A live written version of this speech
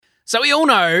So we all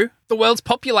know the world's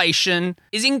population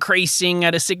is increasing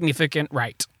at a significant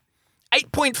rate.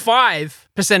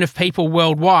 8.5% of people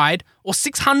worldwide, or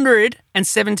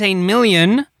 617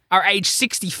 million, are aged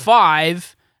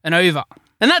 65 and over.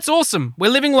 And that's awesome.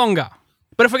 We're living longer.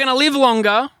 But if we're going to live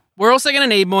longer, we're also going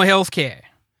to need more healthcare.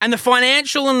 And the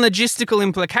financial and logistical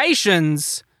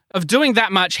implications of doing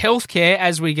that much healthcare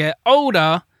as we get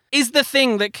older is the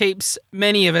thing that keeps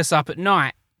many of us up at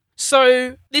night.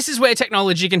 So this is where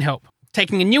technology can help,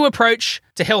 taking a new approach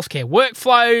to healthcare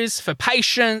workflows for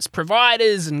patients,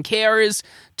 providers and carers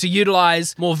to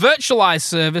utilise more virtualised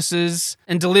services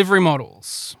and delivery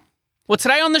models. Well,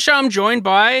 today on the show, I'm joined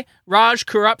by Raj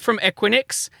Kurup from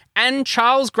Equinix and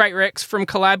Charles Greatrex from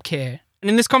CollabCare. And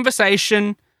in this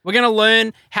conversation, we're going to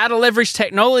learn how to leverage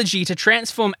technology to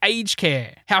transform aged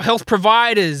care, how health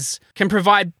providers can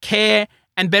provide care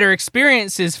and better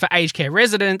experiences for aged care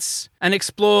residents, and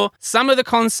explore some of the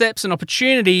concepts and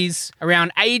opportunities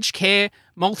around aged care,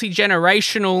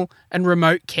 multi-generational and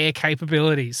remote care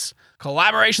capabilities.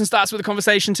 Collaboration starts with a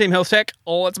conversation, Team Health Tech.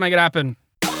 Let's make it happen.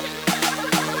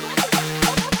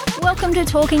 Welcome to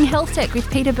Talking Health Tech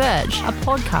with Peter Birch, a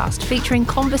podcast featuring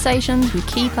conversations with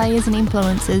key players and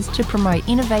influencers to promote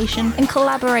innovation and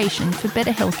collaboration for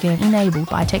better healthcare enabled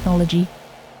by technology.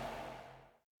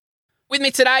 With me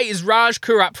today is Raj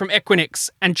Kurup from Equinix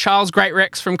and Charles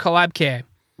Greatrex from CollabCare.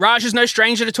 Raj is no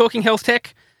stranger to Talking Health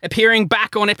Tech, appearing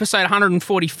back on episode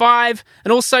 145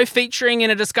 and also featuring in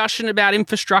a discussion about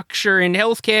infrastructure in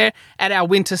healthcare at our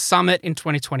Winter Summit in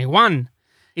 2021.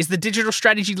 He's the digital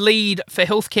strategy lead for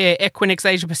healthcare Equinix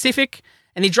Asia Pacific,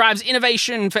 and he drives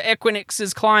innovation for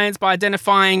Equinix's clients by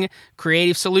identifying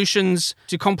creative solutions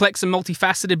to complex and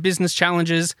multifaceted business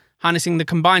challenges, harnessing the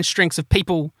combined strengths of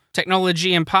people,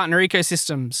 technology and partner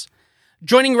ecosystems.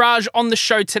 Joining Raj on the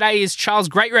show today is Charles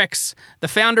Greatrex, the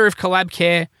founder of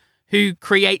CollabCare, who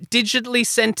create digitally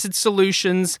centered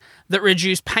solutions that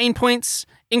reduce pain points,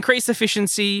 increase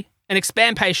efficiency, and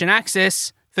expand patient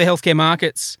access for healthcare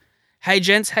markets. Hey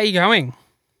gents, how you going?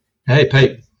 Hey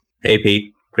Pete. Hey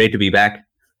Pete, great to be back.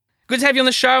 Good to have you on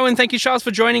the show, and thank you, Charles,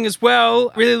 for joining as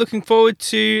well. Really looking forward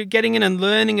to getting in and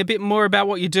learning a bit more about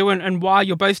what you do and why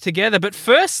you're both together. But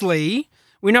firstly,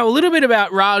 we know a little bit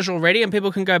about Raj already, and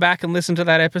people can go back and listen to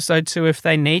that episode too if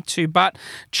they need to. But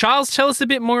Charles, tell us a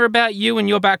bit more about you and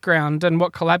your background and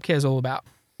what CollabCare is all about.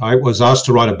 I was asked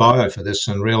to write a bio for this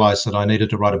and realised that I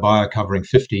needed to write a bio covering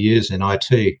 50 years in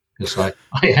IT because I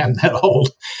am that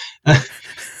old.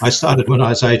 I started when I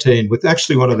was 18 with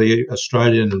actually one of the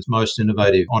Australians' most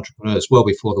innovative entrepreneurs, well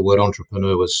before the word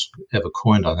entrepreneur was ever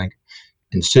coined, I think,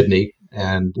 in Sydney.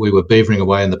 And we were beavering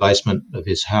away in the basement of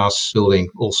his house, building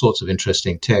all sorts of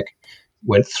interesting tech.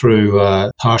 Went through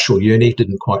partial uni,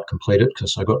 didn't quite complete it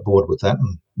because I got bored with that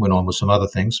and went on with some other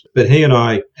things. But he and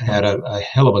I had a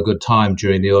hell of a good time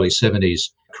during the early 70s,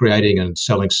 creating and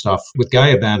selling stuff with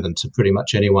gay abandon to pretty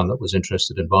much anyone that was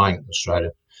interested in buying it in Australia.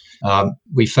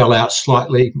 We fell out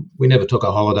slightly. We never took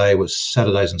a holiday. It was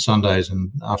Saturdays and Sundays.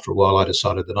 And after a while, I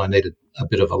decided that I needed a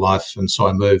bit of a life. And so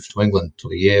I moved to England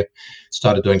for a year,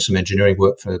 started doing some engineering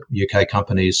work for UK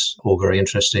companies, all very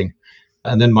interesting.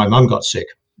 And then my mum got sick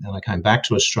and I came back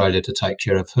to Australia to take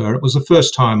care of her. It was the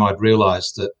first time I'd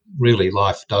realised that really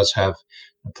life does have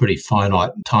a pretty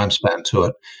finite time span to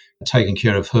it. Taking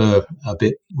care of her a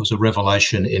bit was a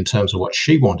revelation in terms of what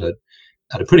she wanted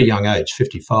at a pretty young age,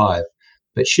 55.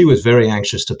 But she was very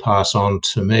anxious to pass on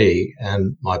to me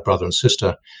and my brother and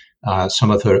sister some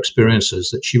of her experiences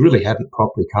that she really hadn't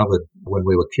properly covered when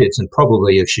we were kids. And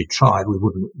probably if she tried, we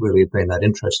wouldn't really have been that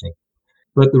interesting.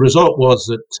 But the result was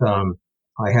that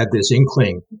I had this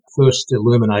inkling, first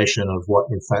illumination of what,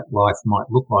 in fact, life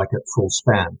might look like at full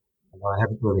span. And I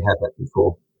haven't really had that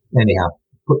before. Anyhow,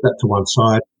 put that to one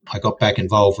side. I got back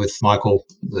involved with Michael,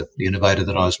 the innovator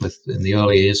that I was with in the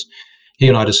early years. He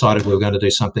and I decided we were going to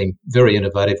do something very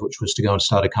innovative, which was to go and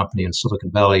start a company in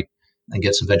Silicon Valley and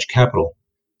get some venture capital.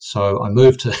 So I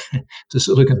moved to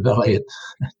Silicon Valley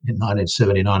in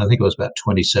 1979. I think I was about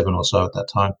 27 or so at that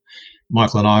time.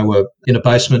 Michael and I were in a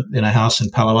basement in a house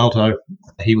in Palo Alto.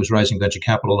 He was raising venture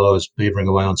capital. I was beavering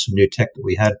away on some new tech that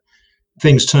we had.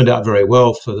 Things turned out very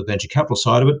well for the venture capital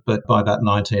side of it, but by about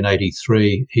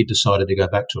 1983, he decided to go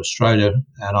back to Australia,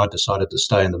 and I decided to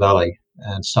stay in the Valley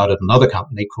and started another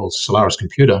company called Solaris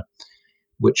Computer,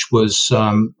 which was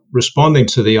responding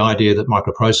to the idea that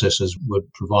microprocessors would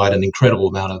provide an incredible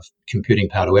amount of computing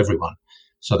power to everyone.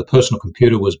 So the personal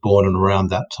computer was born and around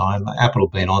that time. Apple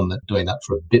had been on doing that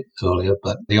for a bit earlier,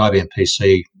 but the IBM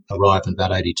PC arrived in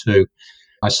about 82.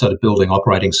 I started building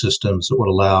operating systems that would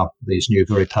allow these new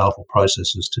very powerful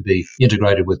processors to be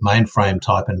integrated with mainframe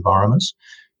type environments.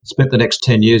 Spent the next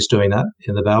 10 years doing that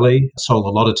in the Valley, sold a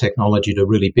lot of technology to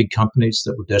really big companies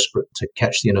that were desperate to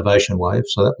catch the innovation wave.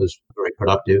 So that was very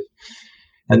productive.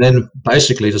 And then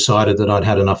basically decided that I'd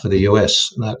had enough of the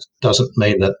US. And that doesn't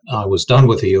mean that I was done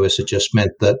with the US. It just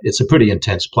meant that it's a pretty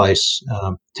intense place.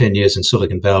 10 years in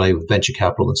Silicon Valley with venture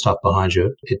capital and stuff behind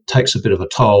you, it takes a bit of a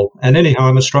toll. And anyhow,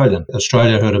 I'm Australian.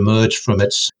 Australia had emerged from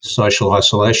its social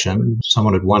isolation.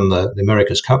 Someone had won the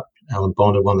America's Cup. Alan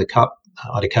Bond had won the Cup.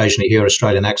 I'd occasionally hear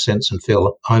Australian accents and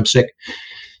feel homesick.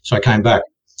 So I came back.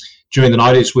 During the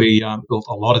 90s, we built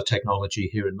a lot of technology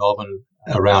here in Melbourne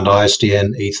around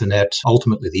ISDN, Ethernet,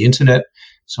 ultimately the internet.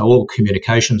 So all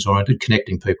communications oriented,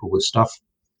 connecting people with stuff.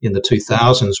 In the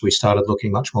 2000s, we started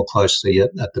looking much more closely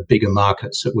at the bigger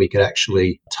markets that we could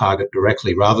actually target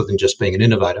directly rather than just being an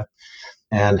innovator.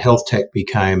 And health tech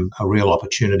became a real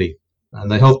opportunity.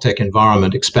 And the health tech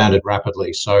environment expanded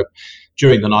rapidly. So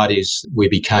during the 90s, we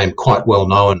became quite well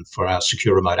known for our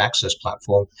secure remote access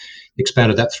platform,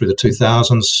 expanded that through the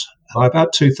 2000s. By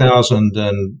about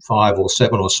 2005 or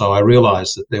 7 or so, I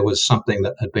realized that there was something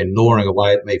that had been gnawing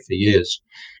away at me for years.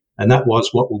 And that was,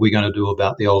 what were we going to do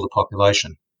about the older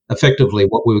population? Effectively,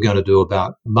 what we were going to do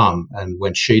about mum and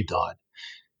when she died.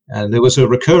 And there was a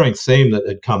recurring theme that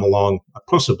had come along,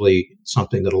 possibly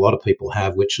something that a lot of people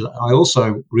have, which I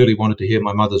also really wanted to hear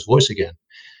my mother's voice again.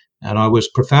 And I was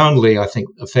profoundly, I think,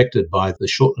 affected by the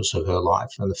shortness of her life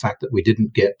and the fact that we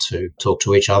didn't get to talk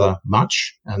to each other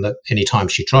much. And that any time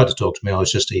she tried to talk to me, I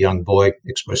was just a young boy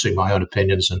expressing my own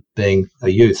opinions and being a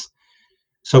youth.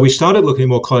 So we started looking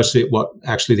more closely at what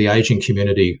actually the aging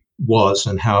community was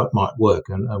and how it might work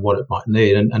and what it might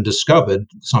need, and discovered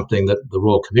something that the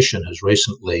Royal Commission has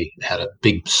recently had a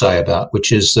big say about,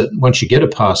 which is that once you get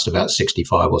it past about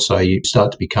 65 or so, you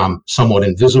start to become somewhat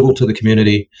invisible to the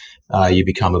community. You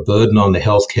become a burden on the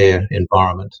healthcare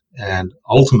environment, and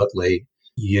ultimately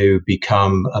you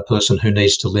become a person who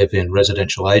needs to live in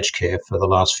residential aged care for the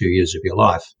last few years of your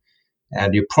life.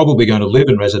 And you're probably going to live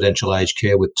in residential aged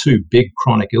care with two big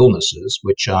chronic illnesses,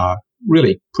 which are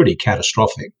really pretty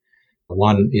catastrophic.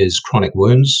 One is chronic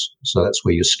wounds. So that's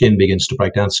where your skin begins to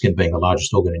break down, skin being the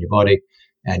largest organ in your body,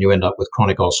 and you end up with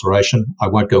chronic ulceration. I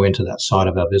won't go into that side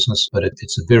of our business, but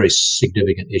it's a very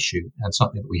significant issue and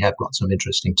something that we have got some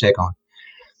interesting tech on.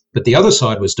 But the other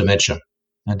side was dementia.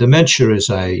 And dementia is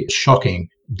a shocking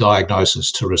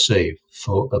diagnosis to receive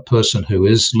for a person who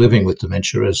is living with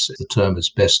dementia, as the term is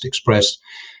best expressed.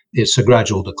 It's a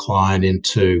gradual decline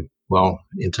into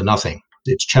nothing.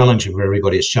 It's challenging for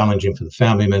everybody. It's challenging for the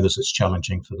family members. It's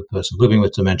challenging for the person living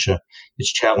with dementia.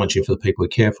 It's challenging for the people who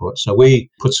care for it. So we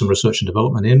put some research and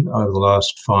development in over the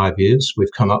last 5 years.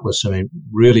 We've come up with some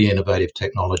really innovative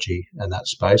technology in that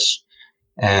space.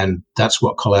 And that's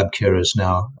what CollabCare is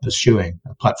now pursuing,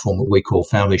 a platform that we call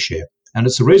Family Share. And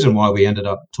it's the reason why we ended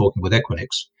up talking with Equinix,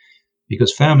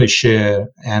 because Family Share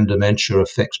and dementia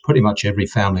affects pretty much every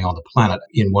family on the planet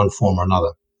in one form or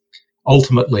another.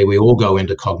 Ultimately, we all go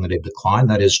into cognitive decline.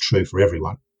 That is true for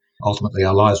everyone. Ultimately,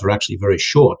 our lives are actually very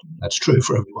short. That's true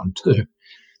for everyone too.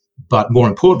 But more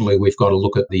importantly, we've got to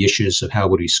look at the issues of how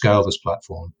would we scale this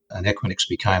platform. And Equinix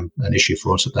became an issue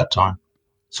for us at that time.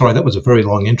 Sorry, that was a very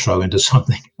long intro into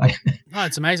something. No,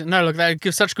 it's amazing. No, look, that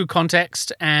gives such good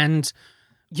context. And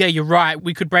yeah, you're right.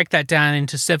 We could break that down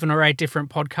into 7 or 8 different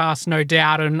podcasts, no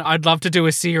doubt. And I'd love to do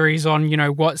a series on,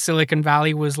 what Silicon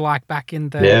Valley was like back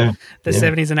in the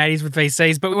 70s and 80s with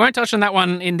VCs. But we won't touch on that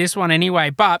one in this one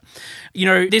anyway. But,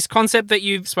 this concept that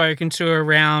you've spoken to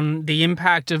around the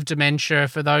impact of dementia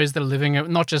for those that are living,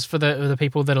 not just for the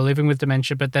people that are living with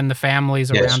dementia, but then the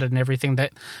families around it and everything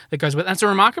that goes with it. That's a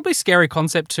remarkably scary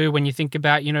concept too when you think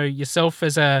about, yourself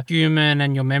as a human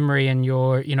and your memory and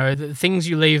your, the things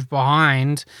you leave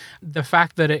behind. The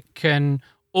fact that it can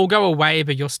all go away,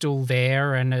 but you're still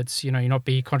there, and it's you're not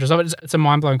being conscious of it. It's a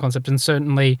mind-blowing concept, and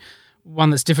certainly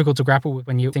one that's difficult to grapple with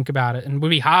when you think about it, and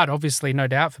would be hard, obviously, no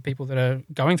doubt, for people that are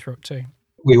going through it too.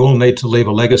 We all need to leave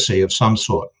a legacy of some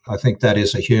sort. I think that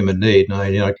is a human need.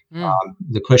 The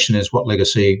question is, what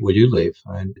legacy will you leave?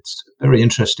 And it's a very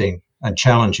interesting and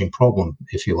challenging problem,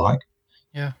 if you like.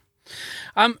 Yeah.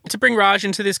 To bring Raj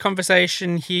into this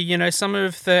conversation here, some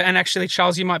of the, and actually,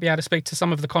 Charles, you might be able to speak to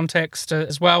some of the context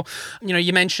as well.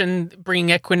 You mentioned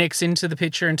bringing Equinix into the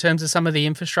picture in terms of some of the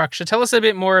infrastructure. Tell us a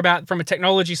bit more about, from a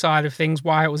technology side of things,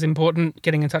 why it was important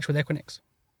getting in touch with Equinix.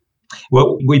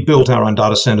 Well, we built our own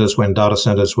data centers when data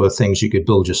centers were things you could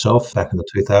build yourself back in the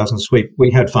 2000s.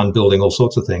 We had fun building all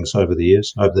sorts of things over the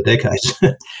years, over the decades.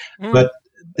 But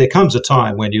there comes a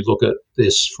time when you look at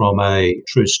this from a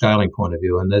true scaling point of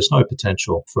view, and there's no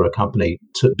potential for a company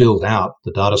to build out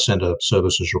the data center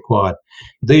services required.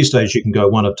 These days, you can go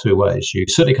one of two ways. You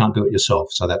certainly can't do it yourself,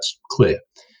 so that's clear.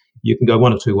 You can go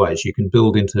one of two ways. You can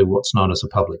build into what's known as a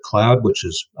public cloud, which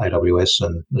is AWS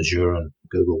and Azure and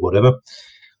Google, whatever.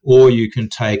 Or you can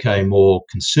take a more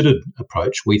considered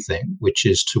approach, we think, which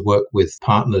is to work with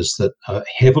partners that are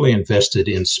heavily invested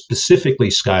in specifically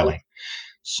scaling.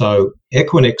 So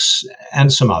Equinix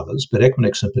and some others, but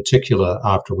Equinix in particular,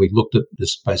 after we looked at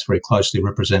this space very closely,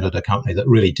 represented a company that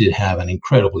really did have an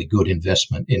incredibly good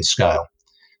investment in scale.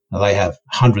 Now, they have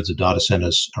hundreds of data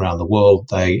centers around the world.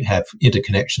 They have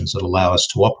interconnections that allow us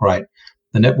to operate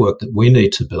the network that we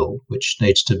need to build, which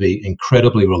needs to be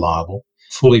incredibly reliable,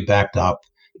 fully backed up,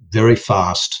 very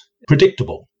fast,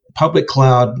 predictable. Public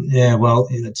cloud,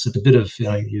 it's a bit of,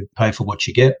 you pay for what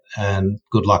you get, and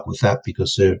good luck with that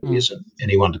because there isn't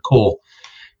anyone to call.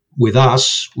 With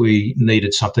us, we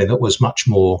needed something that was much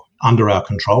more under our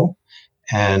control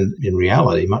and in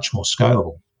reality, much more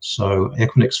scalable. So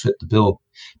Equinix fit the bill.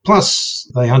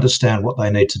 Plus, they understand what they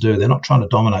need to do. They're not trying to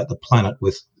dominate the planet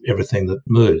with everything that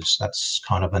moves. That's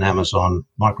kind of an Amazon,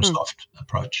 Microsoft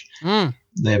approach.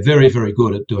 They're very, very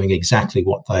good at doing exactly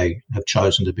what they have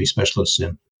chosen to be specialists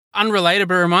in. Unrelated,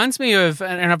 but it reminds me of,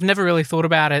 and I've never really thought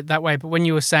about it that way, but when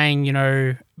you were saying,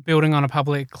 building on a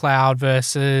public cloud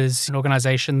versus an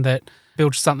organization that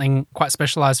build something quite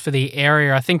specialized for the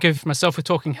area. I think of myself with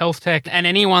Talking Health Tech, and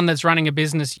anyone that's running a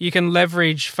business, you can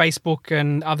leverage Facebook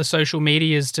and other social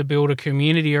medias to build a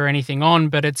community or anything on,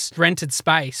 but it's rented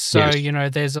space. So,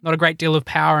 yes. There's not a great deal of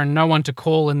power and no one to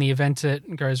call in the event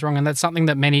it goes wrong. And that's something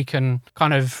that many can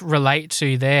kind of relate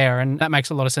to there. And that makes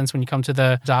a lot of sense when you come to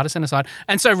the data center side.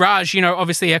 And so Raj,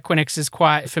 obviously Equinix is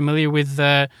quite familiar with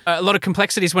a lot of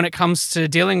complexities when it comes to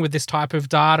dealing with this type of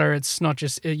data. It's not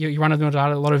just you run into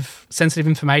data, a lot of sensitive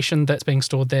information that's being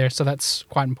stored there. So that's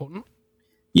quite important.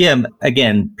 Yeah,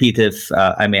 again, Pete, if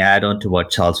I may add on to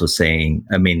what Charles was saying,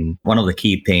 one of the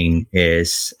key things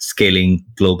is scaling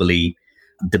globally,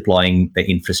 deploying the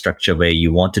infrastructure where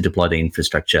you want to deploy the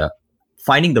infrastructure,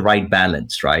 finding the right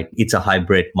balance, right? It's a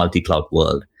hybrid multi-cloud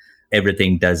world.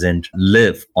 Everything doesn't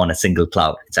live on a single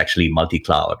cloud. It's actually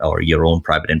multi-cloud or your own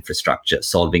private infrastructure,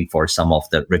 solving for some of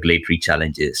the regulatory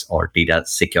challenges or data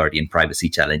security and privacy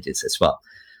challenges as well.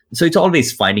 So it's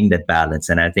always finding that balance.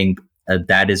 And I think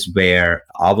that is where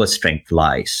our strength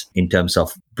lies in terms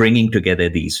of bringing together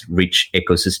these rich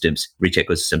ecosystems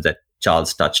that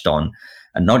Charles touched on,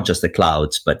 and not just the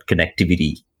clouds, but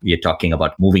connectivity. We are talking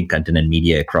about moving content and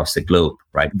media across the globe,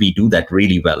 right? We do that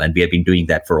really well, and we have been doing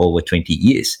that for over 20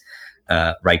 years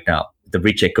right now. The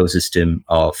rich ecosystem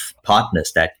of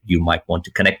partners that you might want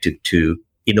to connect to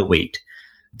innovate.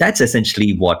 That's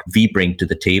essentially what we bring to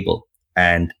the table.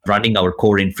 And running our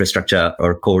core infrastructure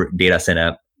or core data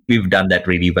center, we've done that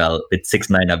really well with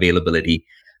 6.9 availability.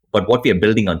 But what we are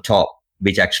building on top,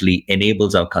 which actually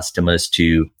enables our customers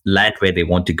to land where they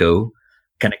want to go,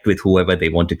 connect with whoever they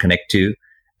want to connect to,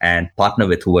 and partner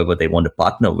with whoever they want to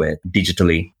partner with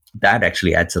digitally, that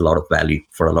actually adds a lot of value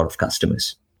for a lot of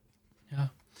customers. Yeah.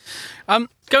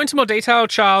 Go into more detail,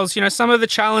 Charles, some of the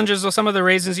challenges or some of the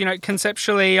reasons,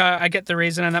 conceptually, I get the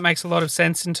reason, and that makes a lot of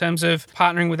sense in terms of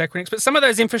partnering with Equinix. But some of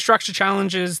those infrastructure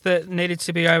challenges that needed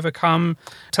to be overcome,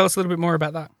 tell us a little bit more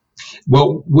about that.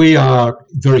 Well, we are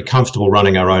very comfortable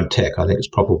running our own tech. I think it's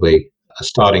probably a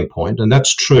starting point. And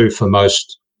that's true for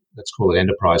most, let's call it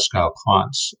enterprise scale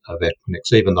clients of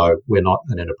Equinix, even though we're not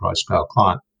an enterprise scale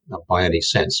client by any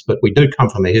sense. But we do come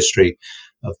from a history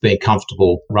of being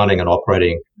comfortable running and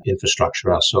operating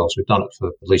infrastructure ourselves. We've done it for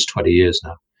at least 20 years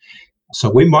now.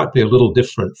 So we might be a little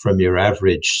different from your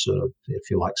average sort of, if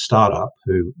you like, startup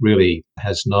who really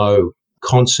has no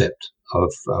concept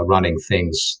of running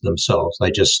things themselves. They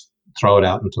just throw it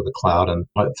out into the cloud and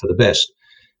hope for the best.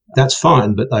 That's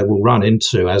fine, but they will run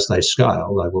into, as they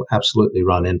scale, they will absolutely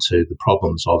run into the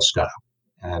problems of scale.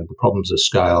 And the problems of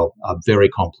scale are very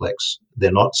complex.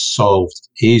 They're not solved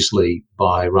easily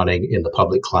by running in the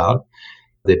public cloud.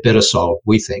 They're better solved,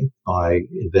 we think, by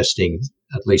investing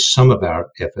at least some of our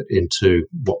effort into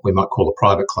what we might call a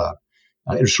private cloud.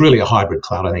 It's really a hybrid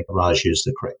cloud. I think Raj used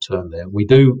the correct term there. We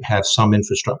do have some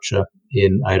infrastructure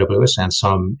in AWS and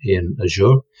some in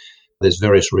Azure. There's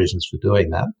various reasons for doing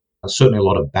that. Certainly a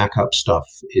lot of backup stuff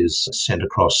is sent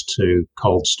across to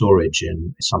cold storage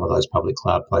in some of those public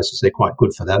cloud places. They're quite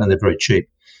good for that and they're very cheap.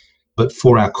 But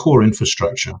for our core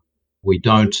infrastructure, we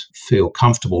don't feel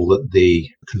comfortable that the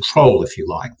control, if you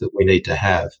like, that we need to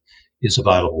have is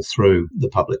available through the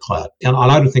public cloud. And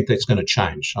I don't think that's going to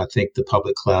change. I think the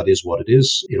public cloud is what it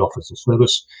is. It offers a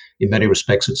service. In many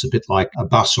respects, it's a bit like a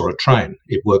bus or a train.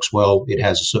 It works well. It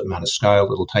has a certain amount of scale.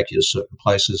 It'll take you to certain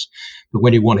places. But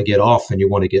when you want to get off and you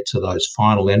want to get to those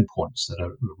final endpoints that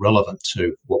are relevant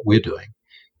to what we're doing,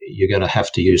 you're going to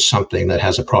have to use something that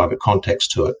has a private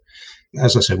context to it.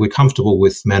 as I said, we're comfortable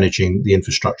with managing the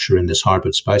infrastructure in this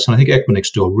hybrid space. And I think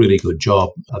Equinix do a really good job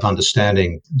of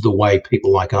understanding the way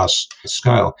people like us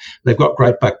scale. They've got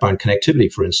great backbone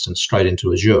connectivity, for instance, straight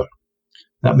into Azure.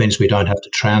 That means we don't have to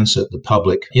transit the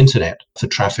public internet for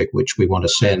traffic, which we want to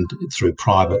send through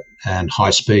private and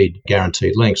high-speed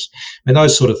guaranteed links. I mean,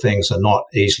 those sort of things are not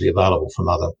easily available from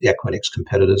other Equinix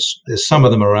competitors. There's some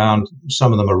of them around,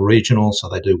 some of them are regional, so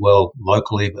they do well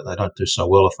locally, but they don't do so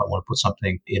well if I want to put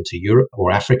something into Europe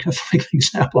or Africa, for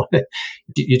example.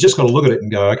 You just got to look at it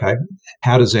and go, okay,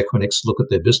 how does Equinix look at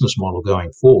their business model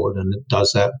going forward, and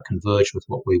does that converge with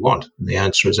what we want? And the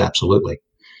answer is absolutely.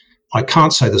 I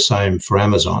can't say the same for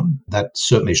Amazon. That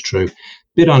certainly is true.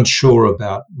 Bit unsure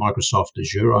about Microsoft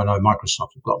Azure. I know Microsoft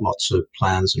have got lots of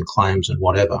plans and claims and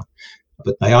whatever,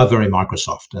 but they are very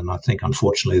Microsoft. And I think,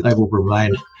 unfortunately, they will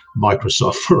remain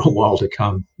Microsoft for a while to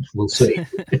come. We'll see.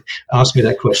 Ask me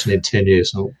that question in 10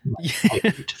 years. I'll make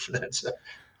a different answer.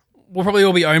 We'll probably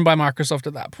all be owned by Microsoft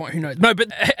at that point. Who knows? No,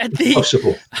 but at the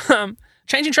possible.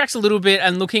 Changing tracks a little bit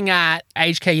and looking at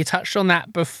aged care, you touched on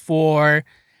that before.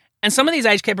 And some of these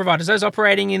aged care providers, those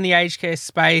operating in the aged care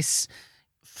space,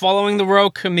 following the Royal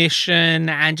Commission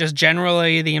and just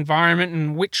generally the environment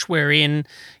in which we're in,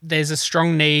 there's a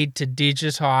strong need to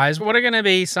digitise. What are going to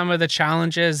be some of the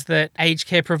challenges that aged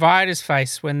care providers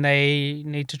face when they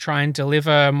need to try and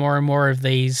deliver more and more of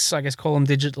these, I guess, call them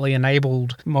digitally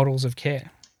enabled models of care?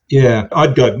 Yeah,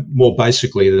 I'd go more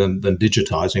basically than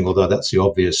digitising, although that's the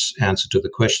obvious answer to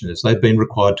the question, is they've been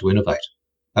required to innovate.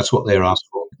 That's what they're asked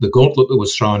for. The gauntlet that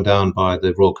was thrown down by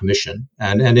the Royal Commission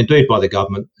and indeed by the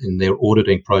government in their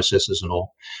auditing processes and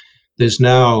all, there's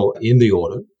now in the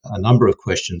audit a number of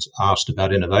questions asked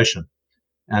about innovation.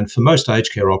 And for most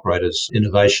aged care operators,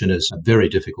 innovation is a very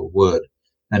difficult word.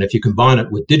 And if you combine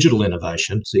it with digital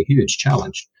innovation, it's a huge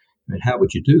challenge. I mean, how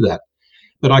would you do that?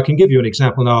 But I can give you an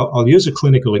example. Now, I'll use a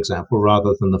clinical example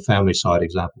rather than the family side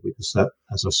example, because that,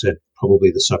 as I said,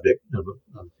 probably the subject of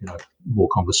more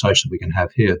conversation we can have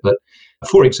here. But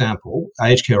for example,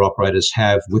 aged care operators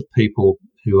have, with people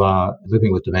who are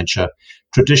living with dementia,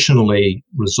 traditionally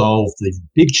resolved the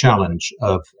big challenge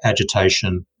of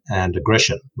agitation and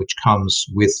aggression, which comes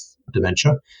with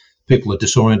dementia. People are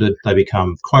disoriented, they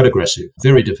become quite aggressive,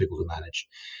 very difficult to manage.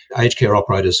 Aged care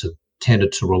operators have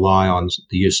tended to rely on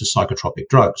the use of psychotropic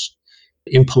drugs,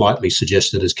 impolitely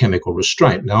suggested as chemical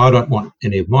restraint. Now, I don't want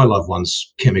any of my loved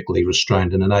ones chemically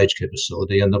restrained in an aged care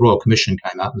facility, and the Royal Commission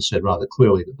came out and said rather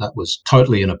clearly that that was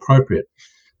totally inappropriate.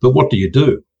 But what do you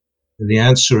do? And the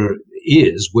answer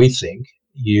is, we think,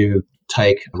 you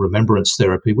take remembrance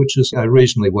therapy, which is a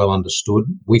reasonably well understood,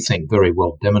 we think very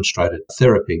well demonstrated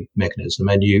therapy mechanism,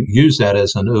 and you use that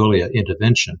as an earlier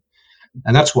intervention.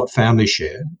 And that's what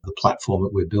FamilyShare, the platform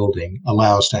that we're building,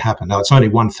 allows to happen. Now, it's only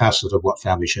one facet of what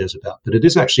FamilyShare is about, but it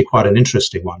is actually quite an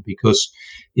interesting one because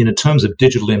in terms of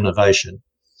digital innovation,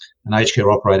 an aged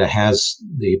care operator has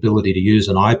the ability to use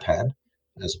an iPad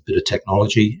as a bit of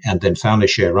technology and then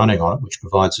FamilyShare running on it, which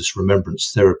provides this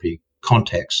remembrance therapy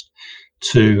context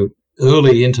to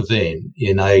early intervene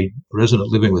in a resident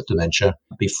living with dementia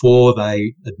before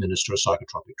they administer a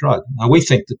psychotropic drug. Now, we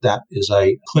think that that is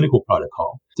a clinical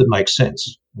protocol that makes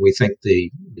sense. We think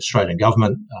the Australian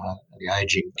government, the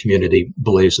ageing community,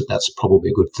 believes that that's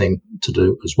probably a good thing to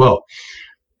do as well.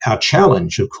 Our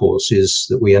challenge, of course, is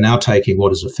that we are now taking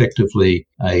what is effectively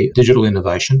a digital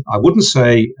innovation. I wouldn't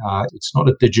say it's not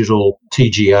a digital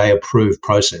TGA-approved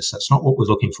process. That's not what we're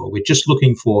looking for. We're just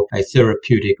looking for a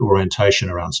therapeutic orientation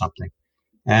around something.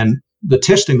 And the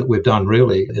testing that we've done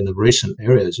really in the recent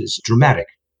areas is dramatic.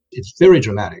 It's very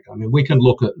dramatic. I mean, we can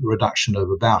look at the reduction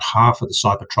of about half of the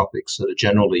psychotropics that are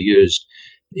generally used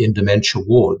in dementia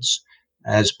wards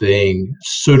as being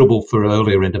suitable for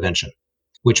earlier intervention,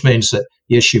 which means that,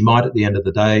 yes, you might at the end of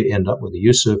the day end up with the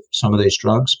use of some of these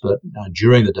drugs, but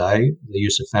during the day, the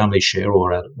use of FamilyShare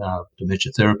or our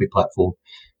dementia therapy platform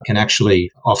can actually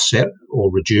offset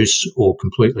or reduce or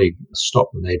completely stop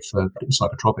the need for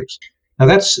psychotropics. Now,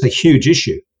 that's a huge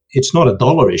issue. It's not a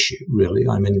dollar issue, really.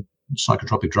 I mean,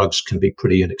 psychotropic drugs can be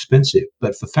pretty inexpensive,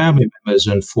 but for family members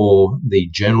and for the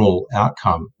general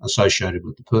outcome associated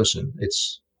with the person,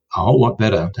 it's a whole lot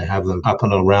better to have them up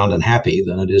and around and happy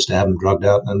than it is to have them drugged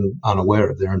out and unaware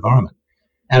of their environment.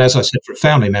 And as I said, for a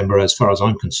family member, as far as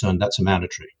I'm concerned, that's a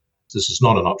mandatory. This is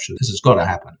not an option. This has got to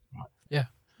happen. Right? Yeah.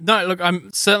 No, look,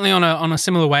 I'm certainly on a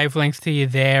similar wavelength to you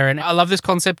there. And I love this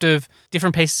concept of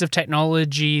different pieces of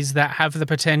technologies that have the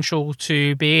potential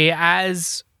to be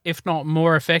as, if not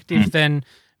more effective than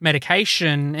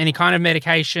medication, any kind of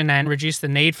medication, and reduce the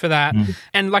need for that.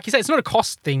 And like you say, it's not a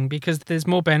cost thing because there's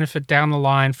more benefit down the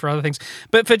line for other things.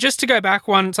 But for just to go back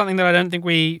something that I don't think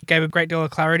we gave a great deal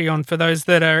of clarity on for those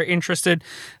that are interested,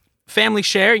 family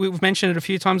share, we've mentioned it a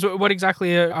few times. What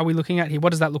exactly are we looking at here?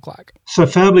 What does that look like? So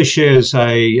family share is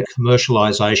a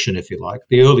commercialization, if you like,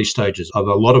 the early stages of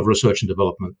a lot of research and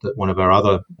development that one of our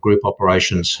other group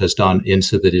operations has done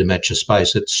into the dementia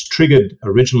space. It's triggered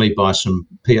originally by some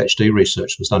PhD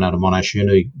research that was done out of Monash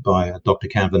Uni by Dr.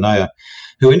 Cam Vinaya,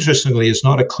 who interestingly is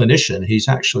not a clinician. He's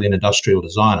actually an industrial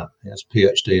designer. He has a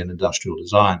PhD in industrial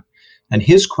design. And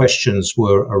his questions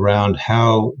were around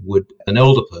how would an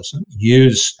elder person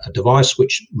use a device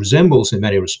which resembles in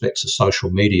many respects a social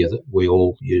media that we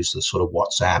all use, the sort of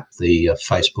WhatsApp, the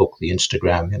Facebook, the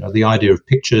Instagram, the idea of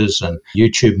pictures and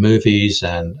YouTube movies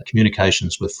and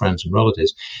communications with friends and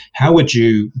relatives. How would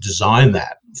you design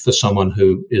that for someone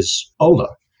who is older?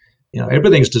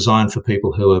 Everything's designed for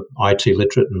people who are IT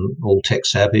literate and all tech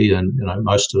savvy, and,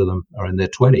 most of them are in their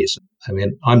 20s. I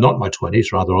mean, I'm not in my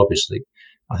 20s, rather obviously.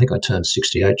 I think I turned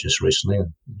 68 just recently,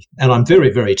 and I'm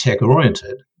very, very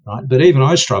tech-oriented, right? But even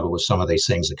I struggle with some of these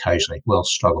things occasionally. Well,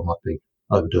 struggle might be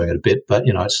overdoing it a bit, but,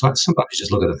 it's like sometimes you just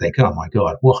look at it and think, oh, my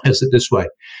God, why is it this way?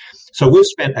 So we've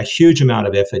spent a huge amount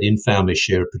of effort in Family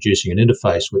Share producing an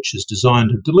interface which is designed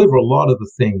to deliver a lot of the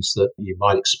things that you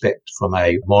might expect from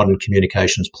a modern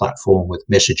communications platform with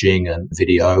messaging and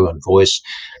video and voice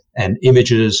and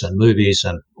images and movies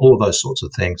and all of those sorts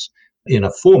of things in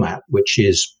a format which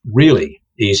is really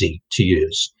easy to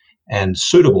use and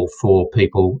suitable for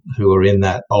people who are in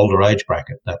that older age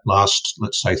bracket, that last,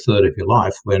 let's say, third of your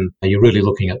life, when you're really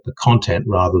looking at the content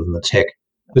rather than the tech.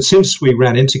 But since we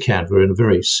ran into Canva in a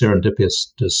very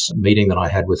serendipitous meeting that I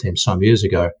had with him some years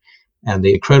ago, and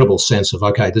the incredible sense of,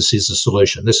 okay, this is the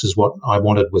solution. This is what I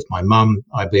wanted with my mum.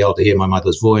 I'd be able to hear my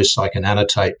mother's voice. I can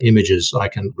annotate images. I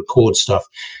can record stuff.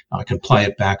 I can play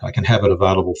it back. I can have it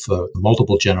available for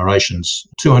multiple generations.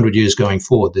 200 years going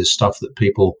forward, there's stuff that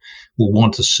people will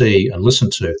want to see and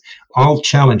listen to. I'll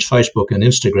challenge Facebook and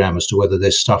Instagram as to whether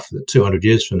there's stuff that 200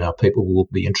 years from now people will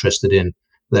be interested in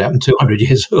that happened 200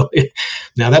 years earlier.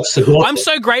 Now that's the goal. I'm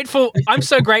so grateful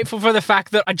for the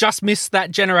fact that I just missed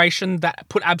that generation that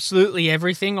put absolutely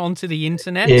everything onto the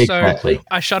internet. Exactly. So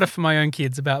I shudder for my own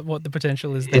kids about what the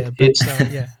potential is there.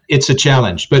 It's a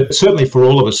challenge, but certainly for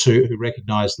all of us who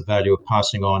recognize the value of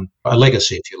passing on a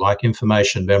legacy, if you like,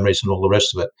 information, memories, and all the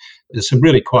rest of it. There's some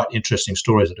really quite interesting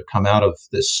stories that have come out of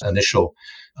this initial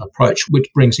approach, which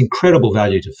brings incredible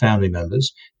value to family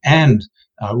members and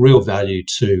real value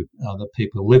to the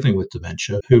people living with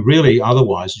dementia who really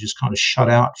otherwise are just kind of shut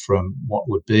out from what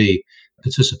would be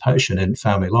participation in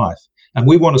family life. And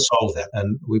we want to solve that,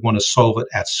 and we want to solve it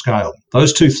at scale.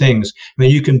 Those two things, I mean,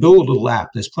 you can build a little app.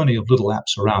 There's plenty of little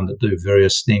apps around that do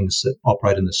various things that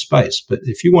operate in this space. But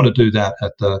if you want to do that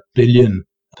at the billion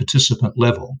participant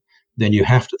level, then you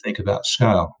have to think about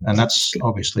scale. And that's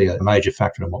obviously a major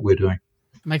factor in what we're doing.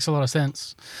 Makes a lot of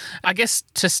sense. I guess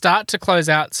to start to close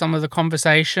out some of the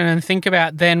conversation and think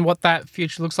about then what that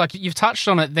future looks like, you've touched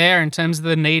on it there in terms of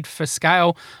the need for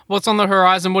scale. What's on the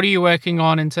horizon? What are you working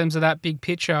on in terms of that big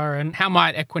picture, and how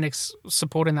might Equinix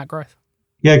support in that growth?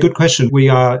 Yeah, good question. We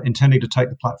are intending to take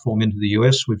the platform into the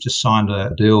US. We've just signed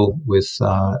a deal with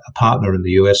a partner in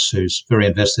the US who's very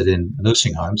invested in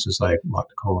nursing homes, as they like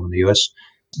to call them in the US.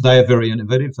 They are very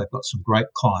innovative. They've got some great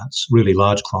clients, really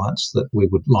large clients that we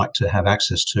would like to have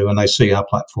access to. And they see our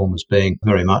platform as being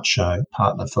very much a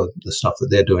partner for the stuff that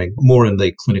they're doing, more in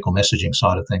the clinical messaging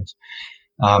side of things.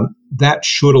 That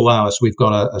should allow us, we've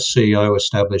got a CEO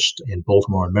established in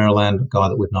Baltimore and Maryland, a guy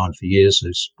that we've known for years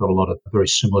who's got a lot of very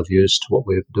similar views to what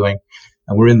we're doing.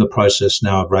 And we're in the process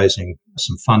now of raising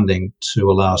some funding to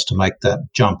allow us to make that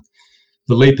jump.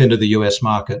 The leap into the US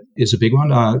market is a big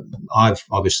one. I've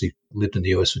obviously lived in the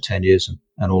US for 10 years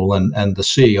and all, and the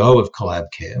CEO of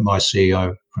CollabCare, my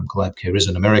CEO from CollabCare, is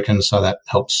an American, so that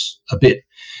helps a bit.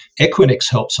 Equinix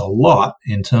helps a lot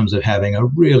in terms of having a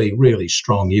really, really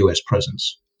strong US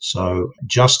presence. So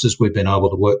just as we've been able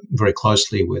to work very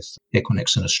closely with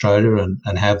Equinix in Australia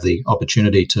and have the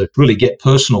opportunity to really get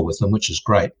personal with them, which is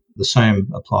great, the same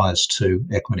applies to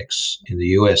Equinix in the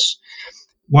US.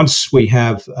 Once we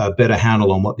have a better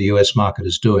handle on what the US market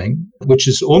is doing, which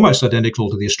is almost identical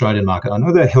to the Australian market. I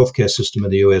know their healthcare system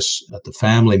in the US at the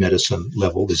family medicine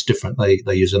level is different.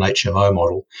 They use an HMO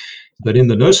model. But in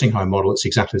the nursing home model, it's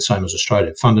exactly the same as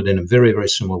Australia, funded in very, very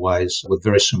similar ways with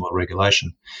very similar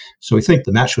regulation. So we think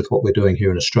the match with what we're doing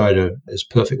here in Australia is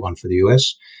a perfect one for the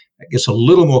US. It gets a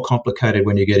little more complicated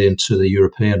when you get into the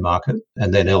European market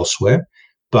and then elsewhere.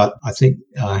 But I think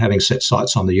having set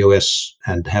sights on the US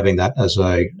and having that as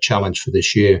a challenge for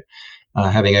this year,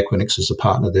 having Equinix as a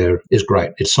partner there is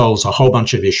great. It solves a whole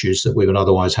bunch of issues that we would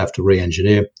otherwise have to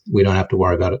re-engineer. We don't have to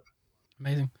worry about it.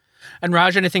 Amazing. And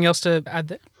Raj, anything else to add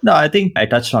there? No, I think I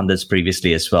touched on this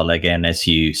previously as well. Again, as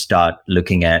you start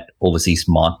looking at overseas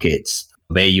markets,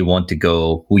 where you want to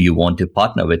go, who you want to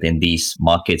partner with in these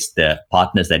markets, the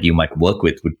partners that you might work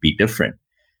with would be different.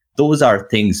 Those are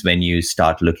things when you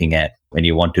start looking at, when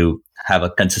you want to have a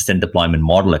consistent deployment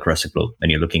model across the globe, when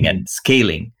you're looking at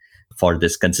scaling for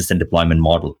this consistent deployment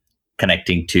model,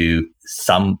 connecting to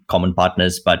some common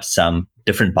partners, but some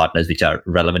different partners which are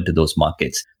relevant to those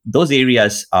markets. Those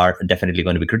areas are definitely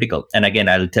going to be critical. And again,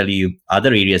 I'll tell you other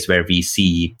areas where we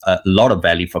see a lot of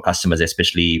value for customers,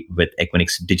 especially with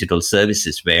Equinix digital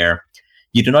services, where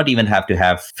you do not even have to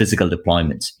have physical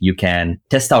deployments. You can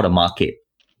test out a market,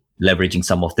 leveraging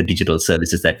some of the digital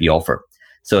services that we offer.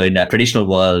 So in a traditional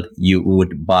world, you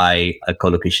would buy a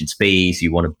colocation space,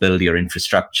 you want to build your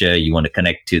infrastructure, you want to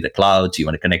connect to the clouds, you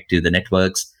want to connect to the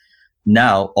networks.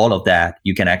 Now, all of that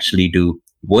you can actually do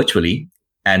virtually,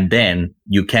 and then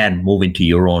you can move into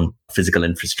your own physical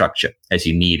infrastructure as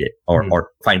you need it,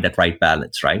 or find that right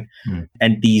balance, right?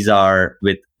 And these are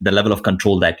with the level of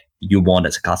control that you want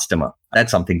as a customer.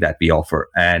 That's something that we offer.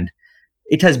 And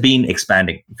it has been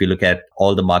expanding. If you look at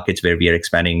all the markets where we are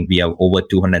expanding, we have over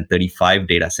 235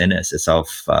 data centers as of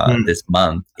this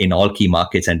month in all key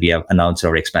markets. And we have announced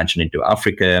our expansion into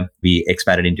Africa. We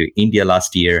expanded into India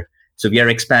last year. So we are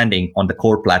expanding on the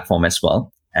core platform as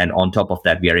well. And on top of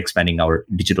that, we are expanding our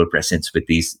digital presence with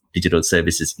these digital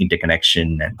services,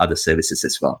 interconnection, and other services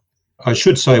as well. I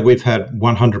should say we've had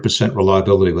 100%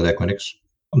 reliability with Equinix,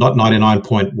 not 99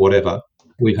 point whatever.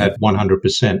 We've had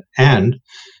 100%. And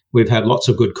we've had lots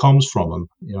of good comms from them.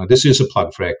 You know, this is a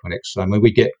plug for Equinix. I mean,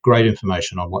 we get great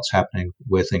information on what's happening,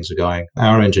 where things are going.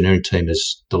 Our engineering team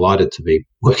is delighted to be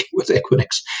working with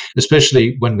Equinix,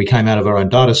 especially when we came out of our own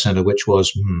data center, which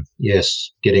was,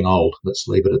 yes, getting old. Let's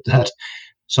leave it at that.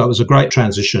 So it was a great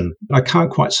transition. I can't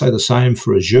quite say the same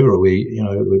for Azure. We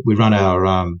run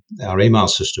our email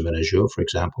system in Azure, for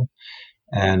example,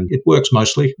 and it works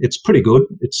mostly. It's pretty good.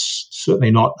 It's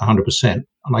certainly not 100%.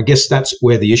 And I guess that's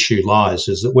where the issue lies,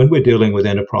 is that when we're dealing with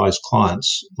enterprise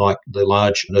clients, like the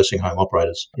large nursing home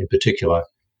operators in particular,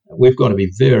 we've got to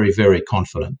be very, very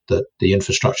confident that the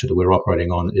infrastructure that we're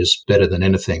operating on is better than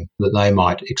anything that they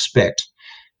might expect.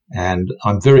 And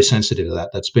I'm very sensitive to that.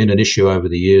 That's been an issue over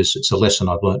the years. It's a lesson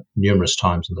I've learned numerous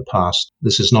times in the past.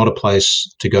 This is not a place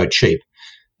to go cheap.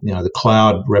 You know, the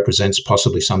cloud represents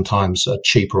possibly sometimes a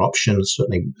cheaper option. It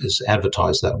certainly is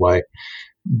advertised that way.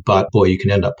 But boy, you can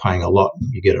end up paying a lot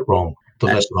if you get it wrong. The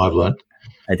lesson I've learned.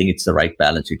 I think it's the right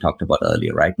balance we talked about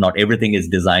earlier, right? Not everything is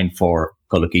designed for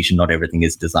colocation. Not everything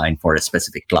is designed for a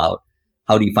specific cloud.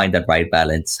 How do you find that right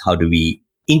balance? How do we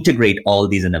integrate all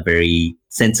these in a very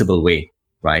sensible way,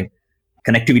 right?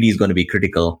 Connectivity is going to be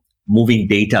critical. Moving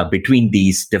data between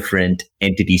these different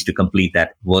entities to complete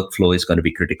that workflow is going to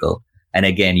be critical. And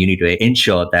again, you need to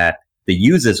ensure that the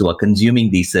users who are consuming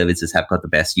these services have got the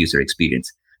best user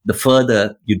experience. The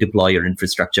further you deploy your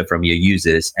infrastructure from your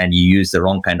users and you use the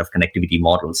wrong kind of connectivity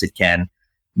models, it can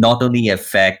not only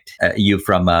affect you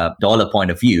from a dollar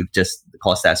point of view, just the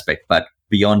cost aspect, but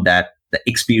beyond that, the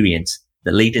experience,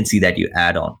 the latency that you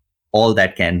add on, all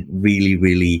that can really,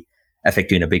 really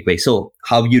affect you in a big way. So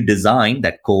how you design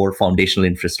that core foundational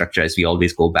infrastructure, as we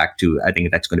always go back to, I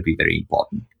think that's going to be very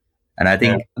important. And I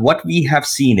think what we have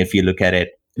seen, if you look at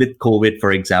it, with COVID,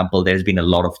 for example, there's been a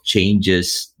lot of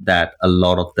changes that a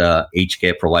lot of the aged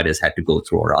care providers had to go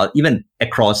through, or even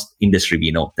across industry,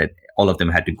 we know that all of them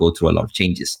had to go through a lot of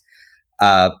changes.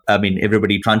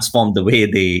 Everybody transformed the way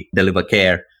they deliver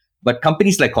care, but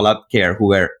companies like CollabCare, who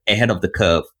were ahead of the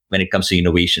curve when it comes to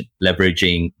innovation,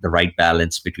 leveraging the right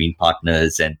balance between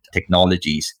partners and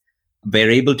technologies, were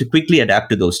able to quickly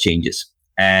adapt to those changes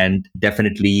and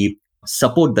definitely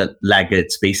support the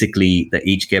laggards, basically the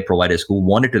aged care providers who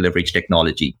wanted to leverage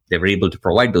technology. They were able to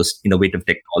provide those innovative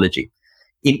technology.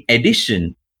 In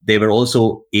addition, they were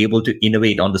also able to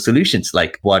innovate on the solutions,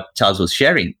 like what Charles was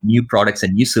sharing, new products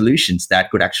and new solutions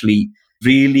that could actually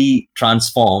really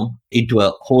transform into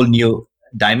a whole new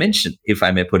dimension, if I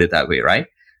may put it that way, right?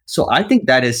 So I think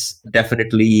that is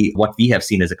definitely what we have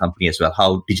seen as a company as well,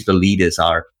 how digital leaders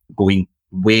are going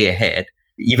way ahead,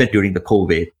 even during the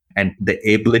COVID, and the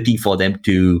ability for them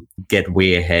to get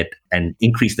way ahead and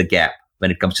increase the gap when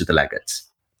it comes to the laggards.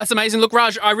 That's amazing. Look,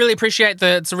 Raj, I really appreciate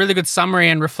it's a really good summary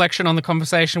and reflection on the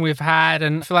conversation we've had.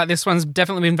 And I feel like this one's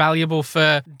definitely been valuable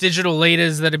for digital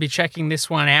leaders that will be checking this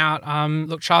one out.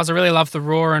 Look, Charles, I really love the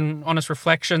raw and honest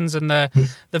reflections and the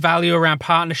value around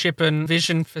partnership and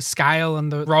vision for scale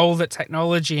and the role that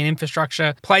technology and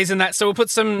infrastructure plays in that. So we'll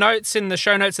put some notes in the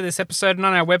show notes of this episode and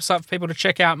on our website for people to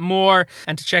check out more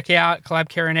and to check out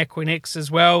CollabCare and Equinix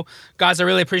as well. Guys, I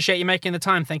really appreciate you making the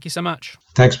time. Thank you so much.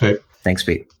 Thanks, Pete. Thanks,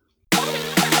 Pete.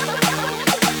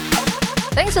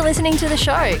 Thanks for listening to the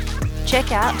show.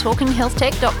 Check out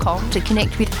talkinghealthtech.com to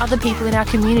connect with other people in our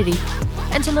community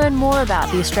and to learn more about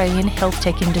the Australian health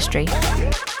tech industry.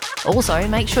 Also,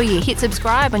 make sure you hit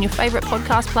subscribe on your favourite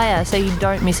podcast player so you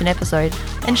don't miss an episode,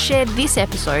 and share this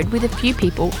episode with a few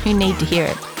people who need to hear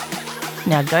it.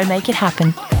 Now go make it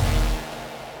happen.